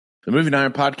The Moving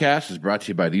Iron Podcast is brought to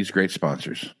you by these great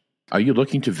sponsors. Are you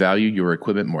looking to value your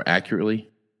equipment more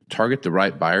accurately, target the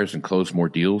right buyers and close more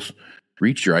deals,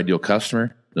 reach your ideal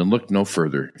customer? Then look no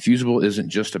further. Fusible isn't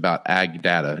just about ag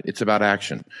data, it's about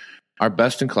action. Our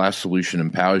best-in-class solution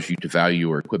empowers you to value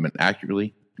your equipment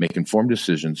accurately, make informed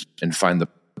decisions, and find the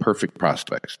perfect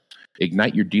prospects.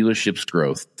 Ignite your dealership's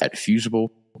growth at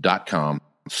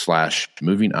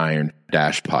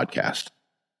fusible.com/movingiron-podcast.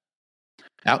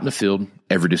 Out in the field,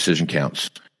 every decision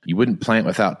counts. You wouldn't plant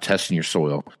without testing your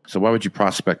soil, so why would you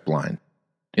prospect blind?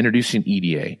 Introducing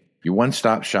EDA, your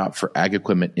one-stop shop for ag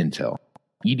equipment intel.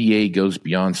 EDA goes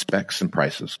beyond specs and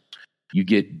prices. You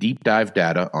get deep dive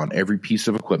data on every piece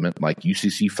of equipment like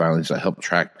UCC filings that help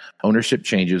track ownership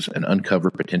changes and uncover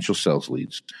potential sales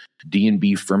leads.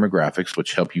 D&B firmographics,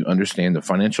 which help you understand the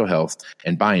financial health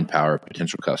and buying power of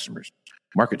potential customers.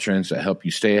 Market trends that help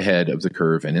you stay ahead of the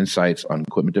curve, and insights on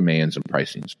equipment demands and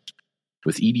pricings.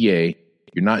 With EDA,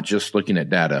 you're not just looking at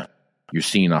data, you're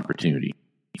seeing opportunity.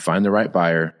 You find the right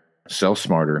buyer, sell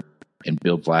smarter, and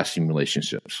build lasting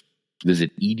relationships.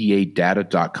 Visit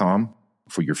edadata.com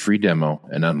for your free demo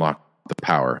and unlock the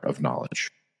power of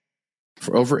knowledge.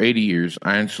 For over 80 years,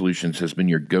 Iron Solutions has been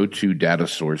your go-to data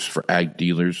source for ag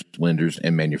dealers, lenders,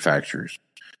 and manufacturers.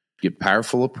 Get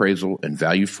powerful appraisal and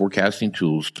value forecasting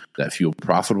tools that fuel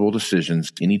profitable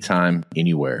decisions anytime,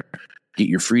 anywhere. Get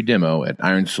your free demo at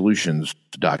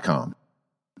ironsolutions.com.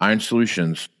 Iron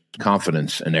Solutions,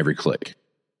 confidence in every click.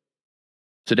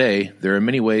 Today, there are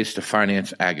many ways to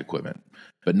finance ag equipment,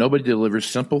 but nobody delivers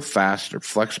simple, fast, or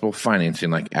flexible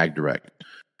financing like AgDirect.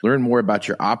 Learn more about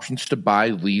your options to buy,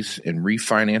 lease, and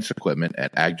refinance equipment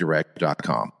at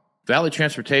agdirect.com. Valley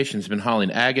Transportation has been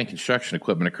hauling ag and construction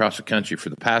equipment across the country for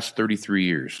the past 33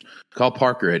 years. Call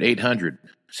Parker at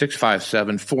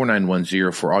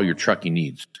 800-657-4910 for all your trucking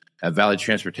needs. At Valley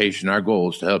Transportation, our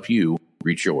goal is to help you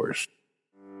reach yours.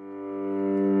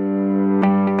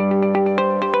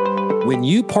 When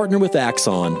you partner with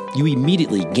Axon, you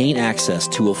immediately gain access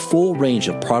to a full range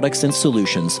of products and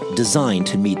solutions designed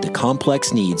to meet the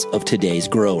complex needs of today's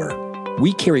grower.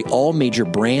 We carry all major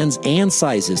brands and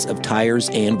sizes of tires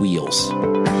and wheels.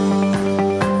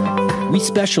 We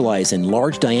specialize in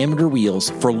large diameter wheels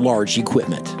for large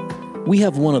equipment. We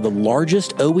have one of the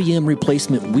largest OEM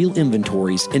replacement wheel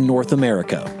inventories in North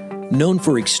America. Known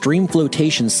for extreme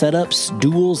flotation setups,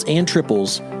 duals, and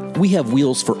triples, we have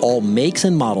wheels for all makes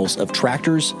and models of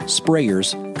tractors,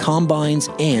 sprayers, combines,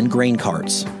 and grain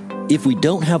carts. If we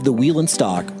don't have the wheel in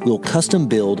stock, we'll custom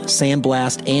build,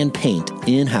 sandblast, and paint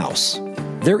in-house.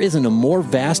 There isn't a more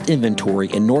vast inventory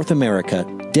in North America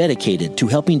dedicated to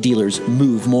helping dealers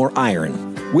move more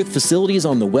iron. With facilities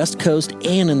on the West Coast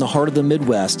and in the heart of the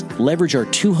Midwest, leverage our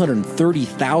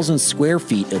 230,000 square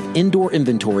feet of indoor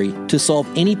inventory to solve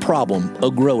any problem a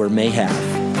grower may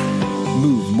have.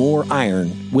 Move more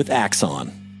iron with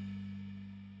Axon.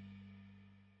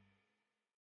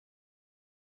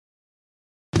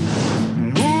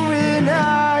 Moving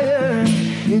iron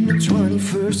in the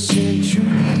 21st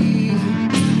century.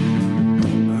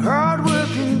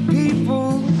 Hard-working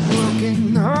people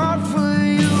working hard for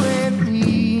you and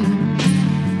me.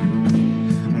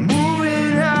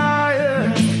 Moving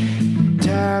iron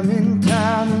time and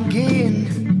time again.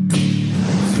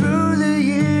 Through the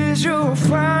years you'll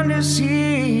find us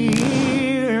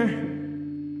here.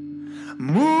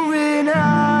 Moving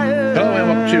iron. Hello and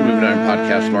welcome to Moving Iron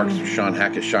Podcast. Mark, Shawn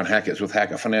Hackett. Shawn Hackett is with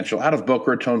Hackett Financial out of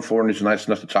Boca Raton, Florida. He's nice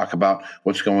enough to talk about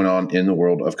what's going on in the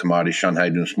world of commodities. Shawn, how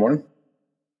you doing this morning?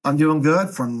 I'm doing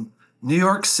good from New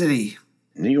York City.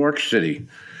 New York City.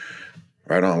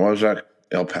 Right on. What was that?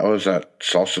 What was that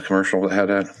salsa commercial that had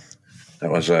that?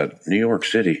 That was New York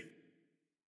City.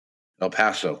 El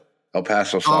Paso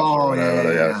salsa. Oh,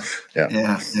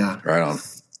 Yeah. Right on.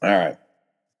 All right.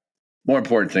 More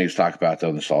important things to talk about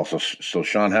though than salsa. So,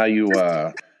 Shawn, how'd you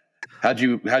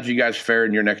guys fare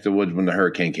in your neck of the woods when the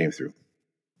hurricane came through?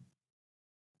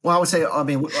 Well, I would say,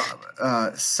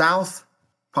 South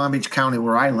Palm Beach County,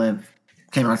 where I live,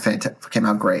 came out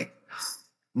great.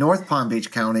 North Palm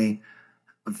Beach County,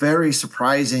 very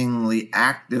surprisingly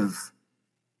active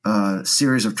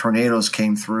series of tornadoes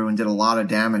came through and did a lot of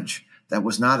damage that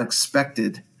was not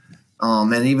expected.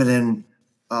 And even in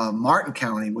Martin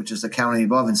County, which is the county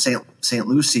above, in St.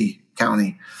 Lucie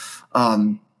County,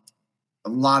 a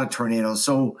lot of tornadoes.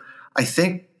 So I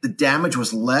think the damage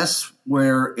was less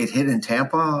where it hit in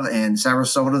Tampa and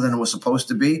Sarasota than it was supposed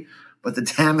to be. But the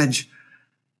damage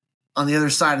on the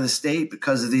other side of the state,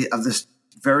 because of this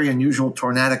very unusual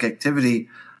tornadic activity,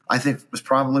 I think was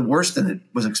probably worse than it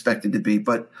was expected to be.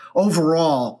 But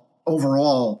overall,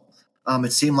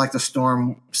 it seemed like the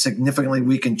storm significantly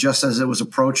weakened just as it was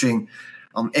approaching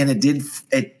And it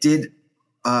did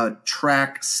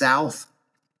track south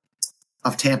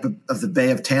of Tampa, of the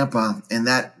Bay of Tampa, and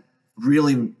that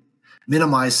really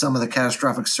minimized some of the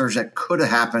catastrophic surge that could have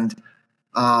happened,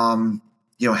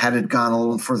 had it gone a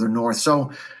little further north.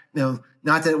 So,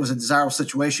 not that it was a desirable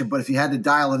situation, but if you had to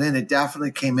dial it in, it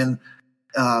definitely came in.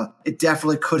 It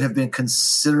definitely could have been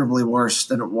considerably worse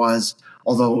than it was,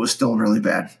 although it was still really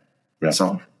bad. Yeah.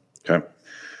 So, okay.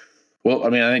 Well, I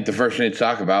think the first thing to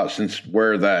talk about, since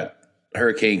where that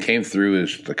hurricane came through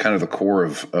is the kind of the core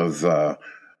of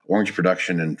orange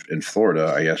production in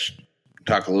Florida, I guess.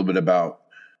 Talk a little bit about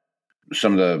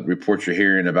some of the reports you're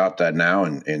hearing about that now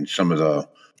and some of the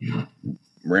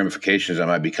ramifications that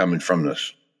might be coming from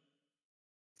this.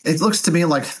 It looks to me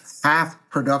like half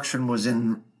production was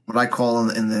in what I call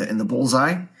in the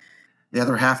bullseye. The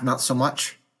other half, not so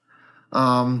much.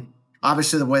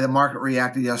 Obviously, the way the market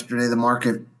reacted yesterday, the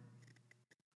market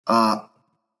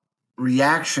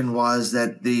reaction was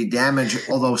that the damage,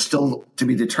 although still to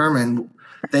be determined,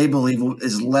 they believe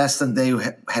is less than they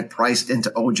had priced into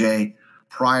OJ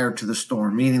prior to the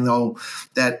storm, meaning, though,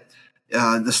 that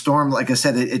the storm, like I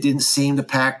said, it didn't seem to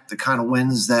pack the kind of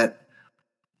winds that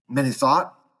many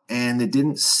thought, and it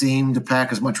didn't seem to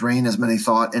pack as much rain as many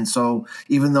thought. And so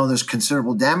even though there's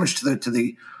considerable damage to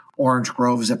the orange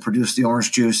groves that produce the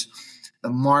orange juice, the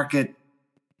market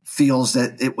feels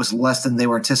that it was less than they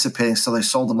were anticipating, so they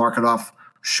sold the market off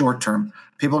short term.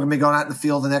 People are going to be going out in the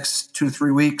field the next 2 to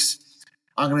 3 weeks.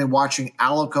 I'm going to be watching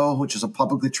Alico, which is a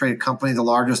publicly traded company, the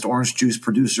largest orange juice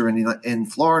producer in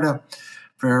Florida,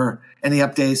 for any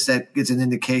updates that gives an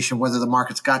indication whether the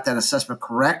market's got that assessment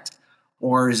correct,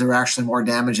 or is there actually more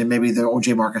damage and maybe the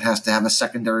OJ market has to have a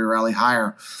secondary rally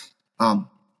higher.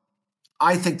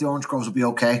 I think the orange groves will be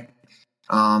okay.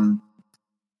 I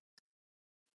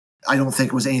don't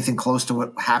think it was anything close to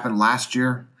what happened last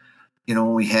year.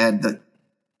 When we had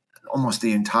almost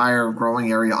the entire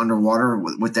growing area underwater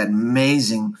with that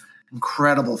amazing,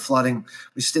 incredible flooding.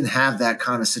 We just didn't have that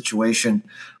kind of situation.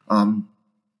 I'm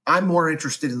more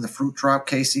interested in the fruit drop,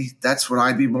 Casey. That's what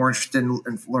I'd be more interested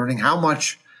in learning. How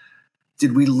much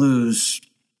did we lose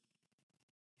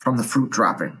from the fruit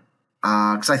dropping?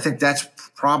 Because I think that's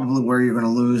probably where you're going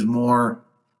to lose more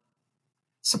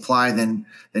supply than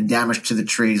damage to the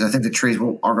trees. I think the trees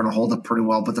are going to hold up pretty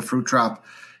well, but the fruit drop,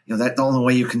 that the only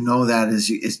way you can know that is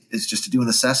just to do an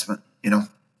assessment. Yep.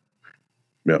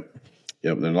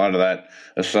 And a lot of that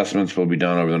assessments will be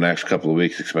done over the next couple of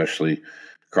weeks, especially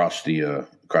across the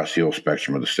whole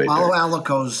spectrum of the state. Follow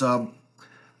Alico's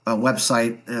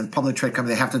website, the public trade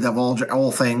company. They have to divulge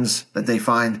all things that they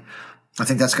find. I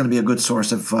think that's going to be a good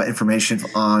source of information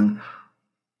on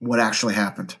what actually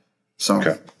happened. So,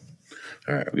 okay.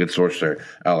 All right, good source there,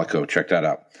 Alico. Check that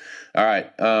out. All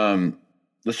right,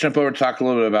 let's jump over and talk a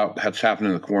little bit about what's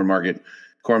happening in the corn market.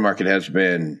 Corn market has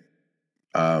been.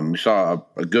 We saw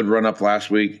a good run up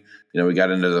last week. We got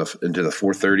into the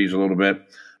 430s a little bit.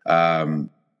 Kind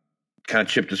of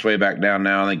chipped its way back down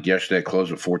now. I think yesterday it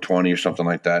closed at 420 or something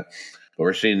like that. But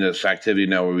we're seeing this activity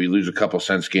now where we lose a couple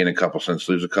cents, gain a couple cents,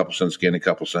 lose a couple cents, gain a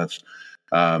couple cents.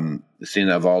 Seeing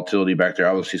that volatility back there,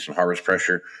 I will see some harvest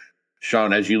pressure.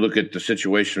 Shawn, as you look at the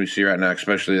situation we see right now,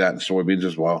 especially that in soybeans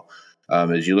as well,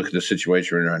 as you look at the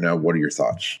situation right now, what are your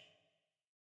thoughts?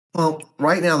 Well,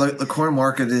 right now the corn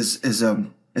market is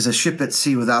a ship at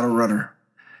sea without a rudder.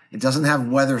 It doesn't have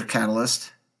weather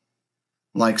catalyst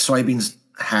like soybeans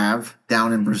have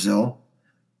down in Brazil.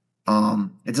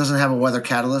 It doesn't have a weather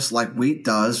catalyst like wheat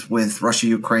does with Russia,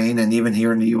 Ukraine, and even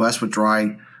here in the U.S. with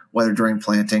dry weather during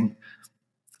planting.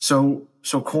 So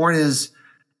corn is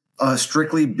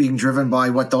strictly being driven by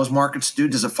what those markets do.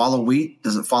 Does it follow wheat?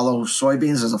 Does it follow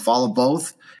soybeans? Does it follow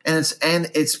both? And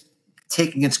it's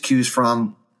taking its cues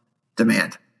from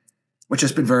demand, which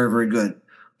has been very, very good.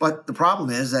 But the problem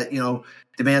is that,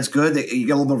 demand's good. You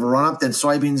get a little bit of a run up, then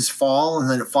soybeans fall, and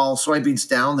then it follows soybeans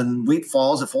down, then wheat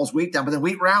falls, it falls wheat down, but then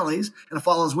wheat rallies and it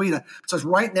follows wheat. So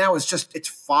right now it's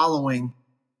following.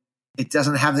 It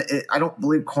doesn't have I don't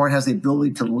believe corn has the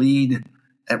ability to lead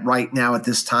at right now at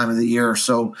this time of the year.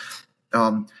 So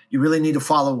you really need to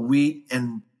follow wheat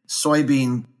and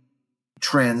soybean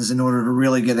trends in order to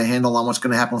really get a handle on what's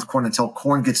going to happen with corn until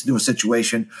corn gets into a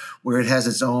situation where it has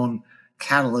its own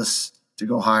catalyst to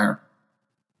go higher.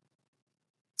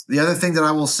 The other thing that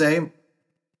I will say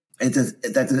is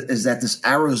that this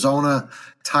Arizona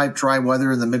type dry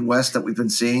weather in the Midwest that we've been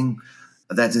seeing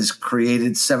that has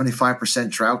created 75%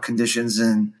 drought conditions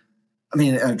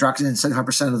drought in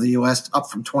 75% of the U.S. up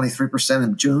from 23%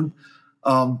 in June.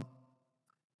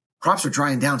 Crops are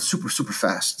drying down super, super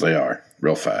fast. They are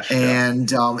real fast. And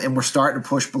we're starting to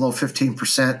push below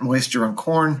 15% moisture on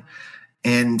corn.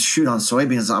 And shoot, on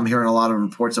soybeans, I'm hearing a lot of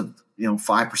reports of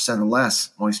 5% or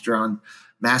less moisture on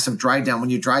massive dry down. When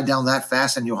you dry down that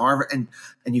fast and you harvest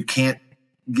and you can't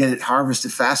get it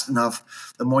harvested fast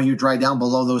enough, the more you dry down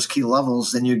below those key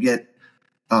levels, then you get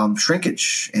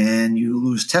shrinkage and you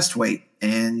lose test weight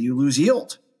and you lose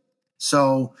yield.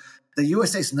 So the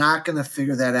USDA is not going to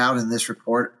figure that out in this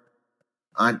report.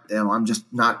 I'm just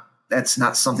not. That's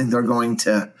not something they're going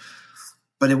to.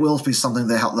 But it will be something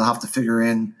they'll have to figure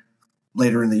in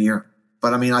later in the year.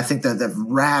 But I mean, I think that the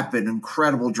rapid,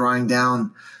 incredible drying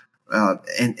down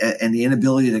and the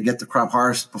inability to get the crop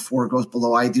harvested before it goes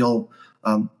below ideal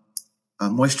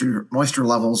moisture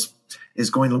levels we're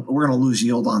going to lose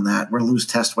yield on that. We're going to lose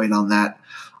test weight on that,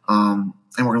 and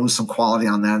we're going to lose some quality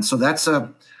on that. And so that's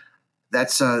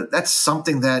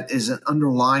something that is an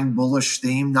underlying bullish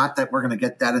theme. Not that we're going to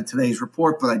get that in today's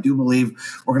report, but I do believe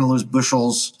we're going to lose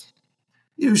bushels.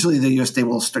 Usually the USDA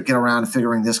will get around to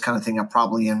figuring this kind of thing out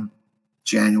probably in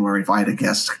January, if I had to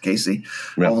guess, Casey.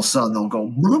 Yeah. All of a sudden they'll go,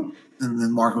 bloop, and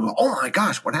then Mark will go, oh my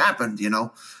gosh, what happened?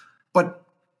 But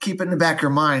keep it in the back of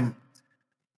your mind.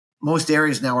 Most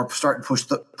areas now are starting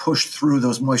to push through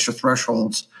those moisture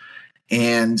thresholds,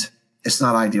 and it's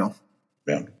not ideal.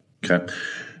 Yeah. Okay.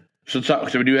 So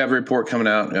we do have a report coming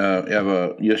out. You have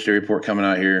a USDA report coming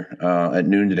out here at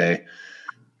noon today.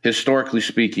 Historically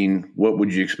speaking, what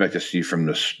would you expect to see from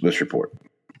this report?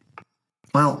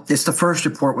 Well, it's the first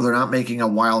report where they're not making a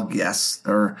wild guess.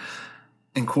 They're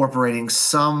incorporating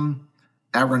some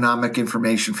agronomic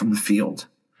information from the field.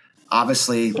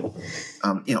 Obviously,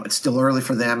 it's still early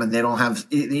for them, and they don't have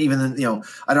even.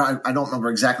 I don't remember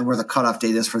exactly where the cutoff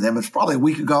date is for them. It's probably a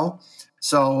week ago,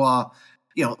 so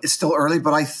it's still early.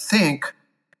 But I think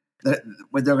that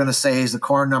what they're going to say is the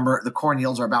corn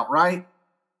yields are about right.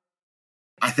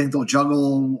 I think they'll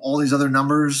juggle all these other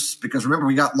numbers because remember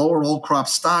we got lower old crop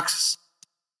stocks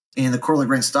in the quarterly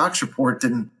grain stocks report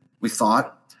than we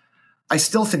thought. I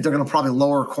still think they're going to probably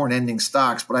lower corn ending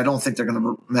stocks, but I don't think they're going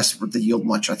to mess with the yield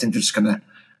much. I think they're just going to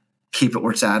keep it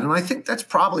where it's at. And I think that's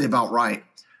probably about right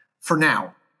for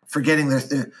now, forgetting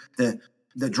the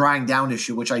drying down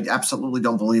issue, which I absolutely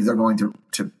don't believe they're going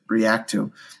to react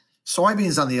to.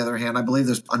 Soybeans, on the other hand, I believe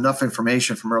there's enough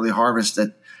information from early harvest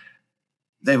that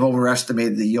they've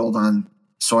overestimated the yield on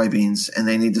soybeans and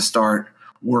they need to start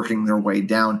working their way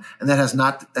down. And that's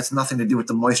nothing to do with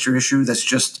the moisture issue. That's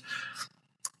just,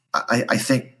 I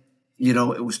think,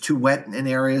 it was too wet in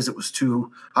areas. It was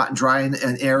too hot and dry in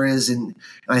areas. And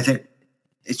I think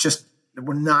it's just,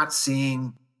 we're not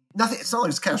seeing nothing. It's not like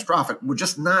it's catastrophic. We're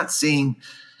just not seeing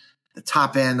the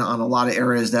top end on a lot of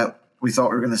areas that we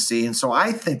thought we were going to see. And so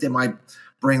I think they might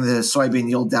bring the soybean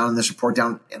yield down in this report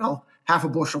down, half a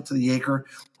bushel to the acre.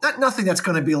 Nothing that's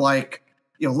going to be like,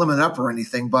 limit up or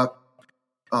anything, but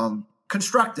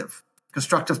constructive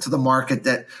to the market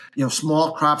that,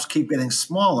 small crops keep getting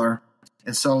smaller.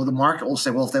 And so the market will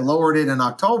say, well, if they lowered it in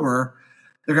October,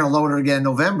 they're going to lower it again in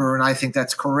November. And I think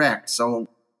that's correct. So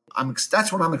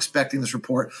that's what I'm expecting this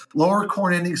report. Lower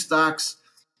corn ending stocks,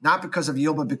 not because of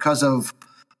yield, but because of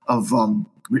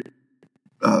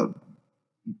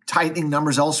tightening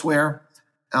numbers elsewhere,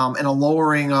 and a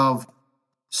lowering of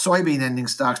soybean ending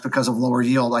stocks because of lower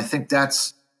yield. I think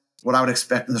that's what I would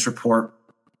expect in this report.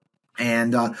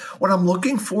 And what I'm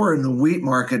looking for in the wheat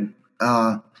market,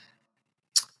 I'm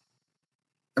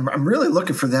really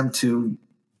looking for them to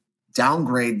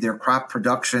downgrade their crop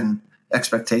production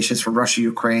expectations for Russia,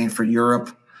 Ukraine, for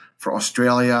Europe, for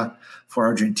Australia, for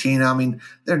Argentina. I mean,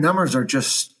 their numbers are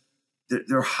just,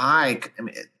 they're high. I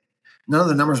mean, none of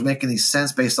the numbers make any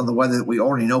sense based on the weather that we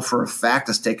already know for a fact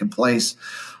has taken place.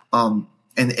 And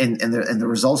the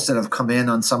results that have come in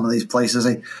on some of these places,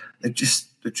 I'd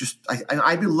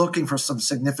be looking for some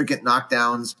significant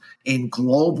knockdowns in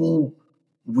global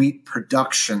wheat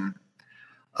production.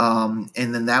 And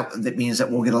then that means that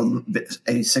we'll get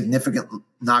a significant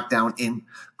knockdown in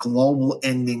global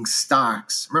ending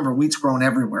stocks. Remember, wheat's grown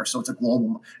everywhere, so it's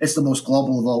the most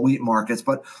global of all wheat markets.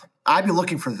 But I'd be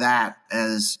looking for that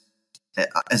as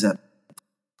a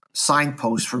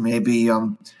signpost for maybe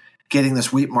getting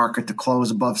this wheat market to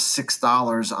close above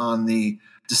 $6 on the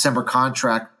December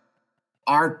contract.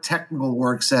 Our technical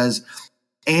work says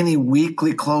any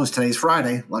weekly close, today's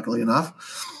Friday, luckily enough,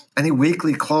 any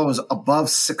weekly close above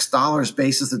 $6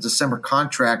 basis the December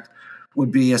contract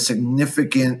would be a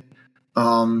significant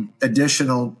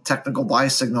additional technical buy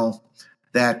signal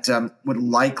that would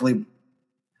likely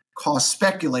cause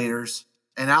speculators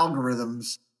and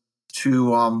algorithms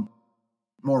to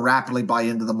more rapidly buy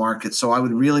into the market. So I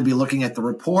would really be looking at the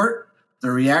report,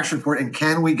 the reaction report, and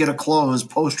can we get a close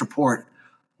post-report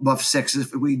above 6?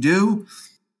 If we do,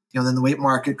 then the wheat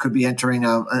market could be entering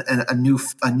a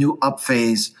new up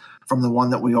phase from the one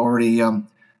that we already had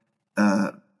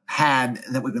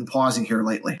and that we've been pausing here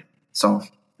lately. So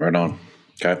right on.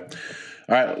 Okay.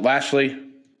 All right. Lastly,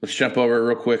 let's jump over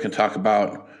real quick and talk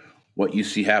about what you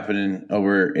see happening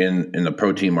over in the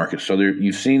protein market. So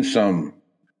you've seen some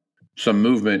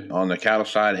movement on the cattle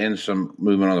side and some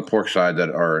movement on the pork side that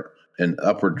are in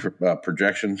upward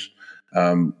projections.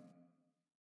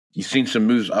 You've seen some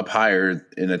moves up higher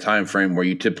in a time frame where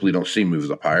you typically don't see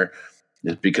moves up higher.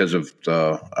 It's because of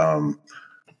the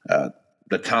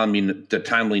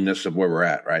timeliness of where we're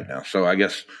at right now. So I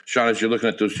guess, Shawn, as you're looking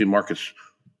at those two markets,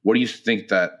 what do you think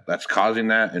that's causing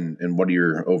that, and what are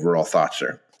your overall thoughts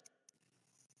there?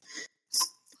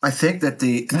 I think that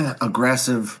the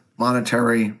aggressive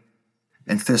monetary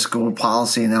and fiscal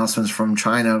policy announcements from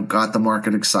China got the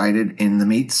market excited in the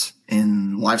meats,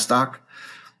 in livestock.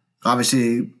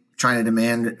 Obviously, China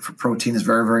demand for protein is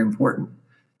very, very important.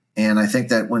 And I think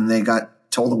that when they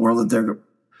told the world that they're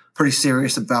pretty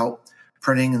serious about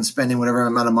printing and spending whatever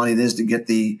amount of money it is to get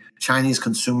the Chinese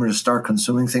consumer to start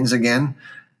consuming things again,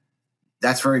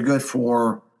 that's very good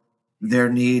for their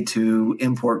need to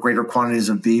import greater quantities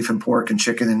of beef and pork and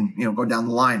chicken and, go down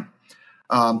the line.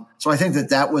 So I think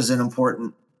that was an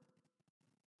important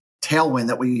tailwind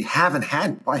that we haven't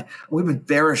had. We've been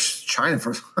bearish China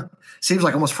for seems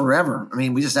like almost forever. I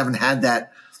mean, we just haven't had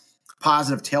that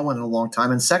positive tailwind in a long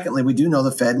time. And secondly, we do know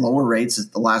the Fed lower rates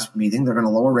at the last meeting. They're going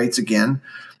to lower rates again.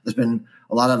 There's been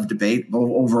a lot of debate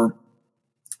over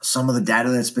some of the data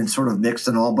that's been sort of mixed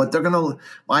and all, but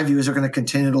my view is they're going to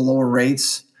continue to lower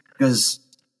rates because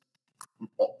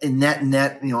in net,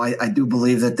 I do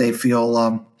believe that they feel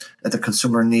that the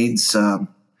consumer needs a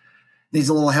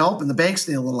little help, and the banks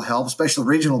need a little help, especially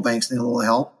regional banks need a little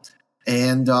help.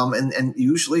 And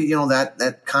usually,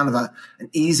 that kind of an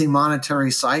easy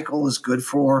monetary cycle is good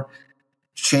for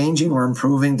changing or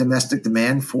improving domestic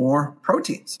demand for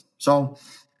proteins. So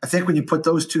I think when you put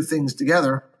those two things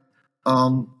together,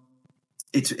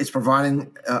 it's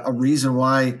providing a reason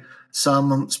why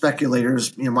some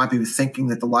speculators, might be thinking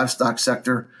that the livestock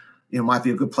sector, might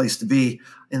be a good place to be.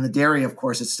 In the dairy, of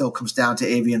course, it still comes down to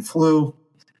avian flu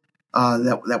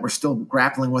that we're still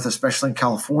grappling with, especially in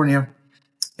California,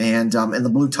 and the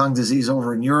blue tongue disease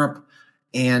over in Europe,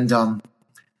 and so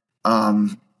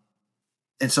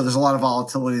there's a lot of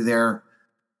volatility there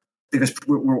because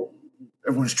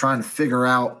everyone's trying to figure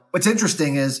out. What's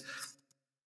interesting is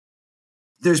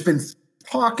there's been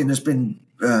talk and there's been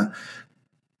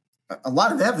a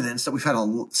lot of evidence that we've had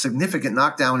a significant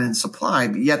knockdown in supply,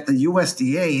 but yet the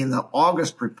USDA in the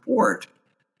August report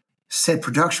said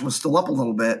production was still up a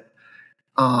little bit.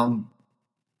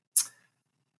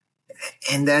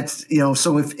 And that's,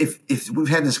 so if we've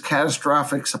had this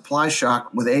catastrophic supply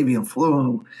shock with avian flu,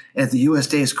 and if the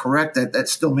USDA is correct, that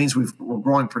still means we're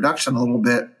growing production a little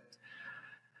bit,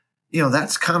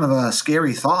 that's kind of a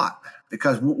scary thought,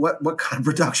 because what kind of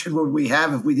production would we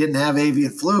have if we didn't have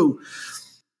avian flu?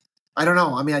 I don't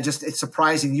know. I mean, it's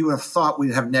surprising. You would have thought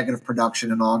we'd have negative production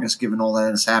in August, given all that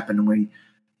has happened, and we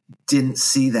didn't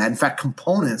see that. In fact,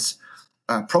 components,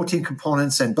 protein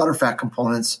components and butterfat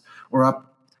components were up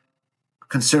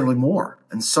considerably more.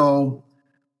 And so,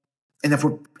 if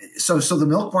so the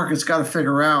milk market's got to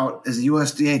figure out, is the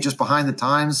USDA just behind the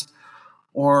times,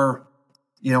 or,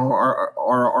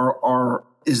 or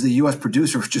is the U.S.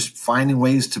 producer just finding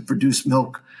ways to produce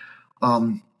milk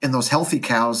in those healthy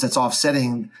cows that's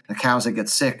offsetting the cows that get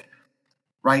sick?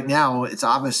 Right now, it's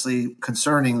obviously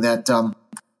concerning that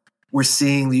we're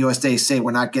seeing the USDA say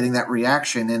we're not getting that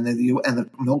reaction, and the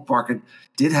milk market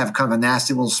did have kind of a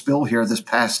nasty little spill here this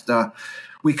past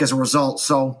week as a result.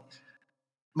 So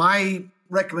my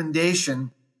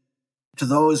recommendation to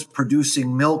those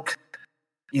producing milk,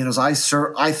 is I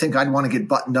think I'd want to get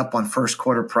buttoned up on first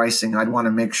quarter pricing. I'd want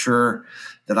to make sure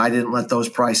that I didn't let those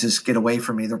prices get away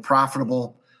from me. They're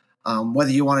profitable.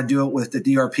 Whether you want to do it with the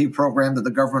DRP program that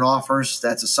the government offers,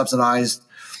 that's a subsidized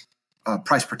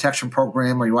price protection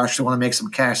program, or you actually want to make some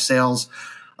cash sales.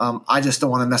 I just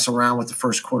don't want to mess around with the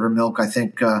first quarter milk. I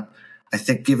think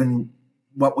given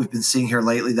what we've been seeing here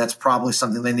lately, that's probably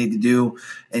something they need to do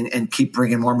and keep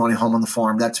bringing more money home on the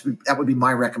farm. That would be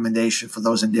my recommendation for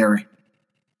those in dairy.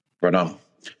 Right on.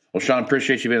 Well, Shawn,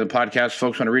 appreciate you being on the podcast.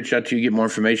 Folks want to reach out to you, get more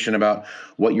information about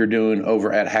what you're doing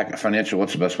over at Hackett Financial.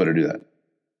 What's the best way to do that?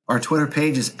 Our Twitter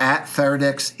page is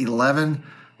 @Faradex11.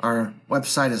 Our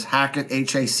website is Hackett,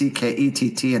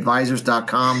 HACKETT,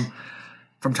 advisors.com.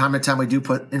 From time to time, we do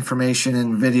put information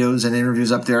and videos and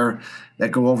interviews up there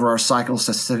that go over our cycle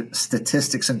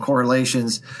statistics and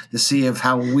correlations to see if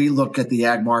how we look at the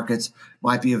ag markets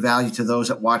might be of value to those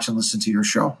that watch and listen to your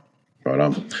show.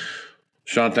 But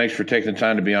Shawn, thanks for taking the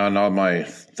time to be on. All my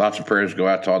thoughts and prayers go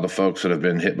out to all the folks that have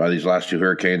been hit by these last two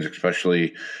hurricanes,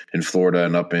 especially in Florida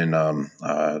and up in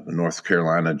the North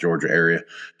Carolina, Georgia area,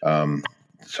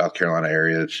 South Carolina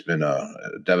area. It's been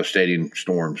devastating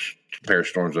pair of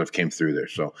storms that have came through there.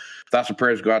 So thoughts and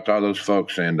prayers go out to all those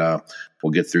folks, and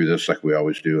we'll get through this like we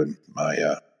always do. And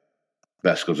my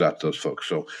best goes out to those folks.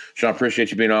 So, Shawn, appreciate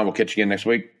you being on. We'll catch you again next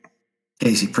week.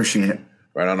 Casey, appreciate it.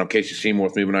 Right on. I'm Casey Seymour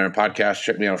with Moving Iron Podcast.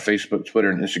 Check me out on Facebook, Twitter,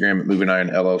 and Instagram at Moving Iron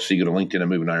LLC. Go to LinkedIn at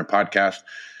Moving Iron Podcast.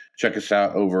 Check us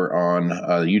out over on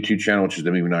the YouTube channel, which is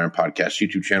the Moving Iron Podcast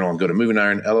YouTube channel, and go to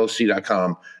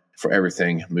movingironllc.com for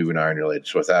everything Moving Iron related.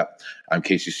 So with that, I'm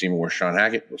Casey Seymour with Shawn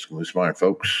Hackett. Let's go move some iron,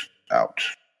 folks. Out.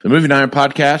 The Moving Iron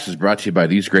Podcast is brought to you by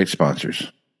these great sponsors.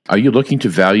 Are you looking to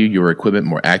value your equipment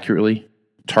more accurately,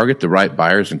 target the right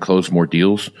buyers and close more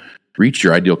deals, reach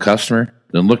your ideal customer?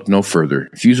 Then look no further.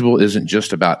 Fusible isn't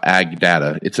just about ag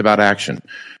data, it's about action.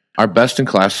 Our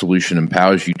best-in-class solution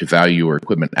empowers you to value your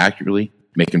equipment accurately,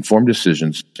 make informed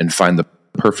decisions, and find the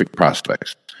perfect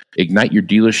prospects. Ignite your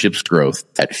dealership's growth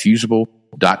at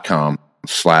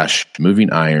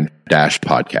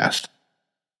fusible.com/movingiron-podcast.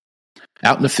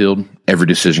 Out in the field, every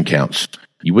decision counts.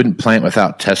 You wouldn't plant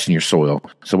without testing your soil,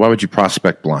 so why would you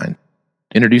prospect blind?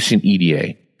 Introducing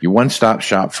EDA, your one-stop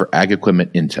shop for ag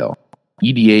equipment intel.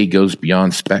 EDA goes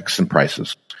beyond specs and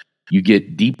prices. You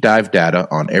get deep dive data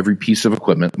on every piece of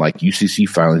equipment like UCC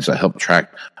filings that help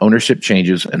track ownership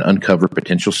changes and uncover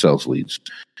potential sales leads.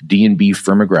 D&B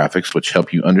firmographics, which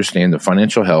help you understand the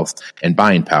financial health and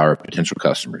buying power of potential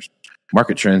customers.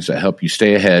 Market trends that help you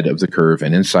stay ahead of the curve,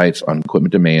 and insights on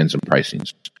equipment demands and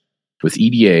pricings. With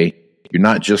EDA, you're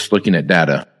not just looking at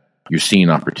data, you're seeing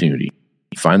opportunity.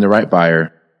 Find the right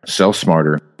buyer, sell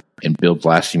smarter, and build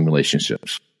lasting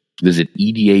relationships. Visit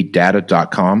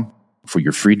edadata.com for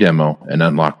your free demo and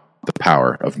unlock the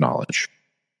power of knowledge.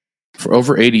 For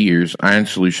over 80 years, Iron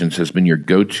Solutions has been your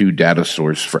go-to data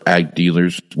source for ag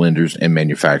dealers, lenders, and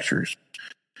manufacturers.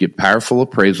 Get powerful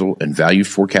appraisal and value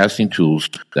forecasting tools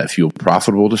that fuel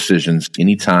profitable decisions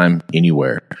anytime,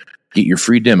 anywhere. Get your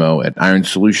free demo at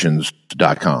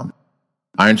ironsolutions.com.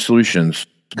 Iron Solutions,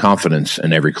 confidence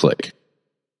in every click.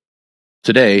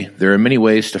 Today, there are many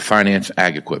ways to finance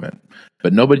ag equipment,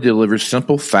 but nobody delivers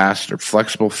simple, fast, or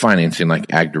flexible financing like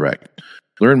AgDirect.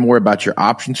 Learn more about your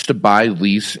options to buy,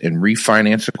 lease, and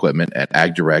refinance equipment at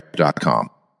agdirect.com.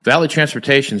 Valley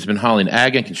Transportation has been hauling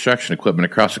ag and construction equipment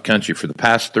across the country for the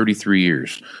past 33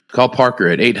 years. Call Parker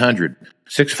at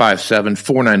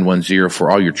 800-657-4910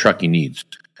 for all your trucking needs.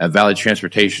 At Valley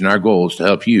Transportation, our goal is to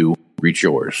help you reach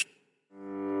yours.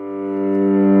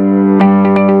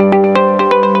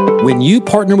 When you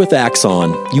partner with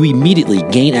Axon, you immediately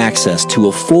gain access to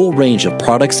a full range of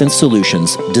products and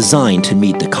solutions designed to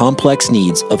meet the complex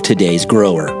needs of today's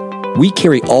grower. We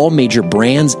carry all major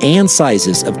brands and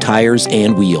sizes of tires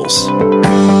and wheels.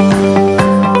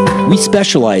 We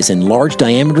specialize in large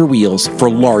diameter wheels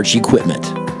for large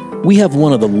equipment. We have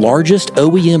one of the largest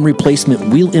OEM replacement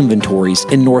wheel inventories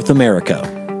in North America.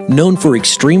 Known for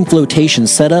extreme flotation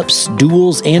setups,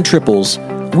 duals, and triples,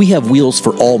 we have wheels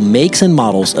for all makes and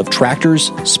models of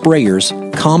tractors, sprayers,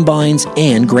 combines,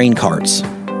 and grain carts.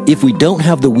 If we don't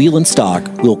have the wheel in stock,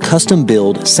 we'll custom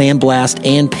build, sandblast,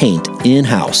 and paint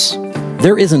in-house.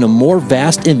 There isn't a more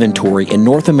vast inventory in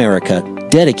North America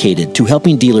dedicated to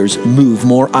helping dealers move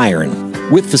more iron.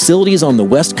 With facilities on the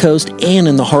West Coast and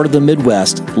in the heart of the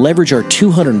Midwest, leverage our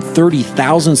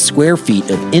 230,000 square feet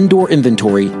of indoor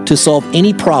inventory to solve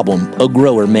any problem a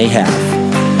grower may have.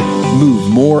 Move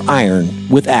more iron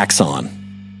with Axon.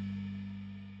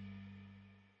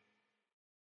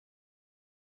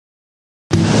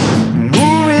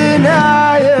 Moving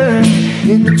iron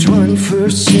in the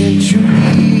 21st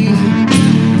century.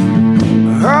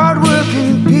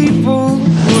 Hard-working people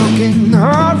working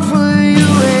hard for you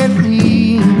and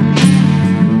me.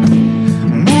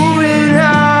 Moving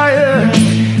iron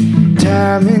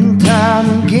time and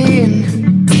time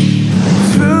again.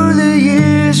 Through the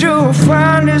years you'll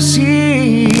find us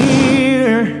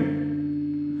here.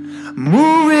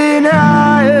 Moving iron.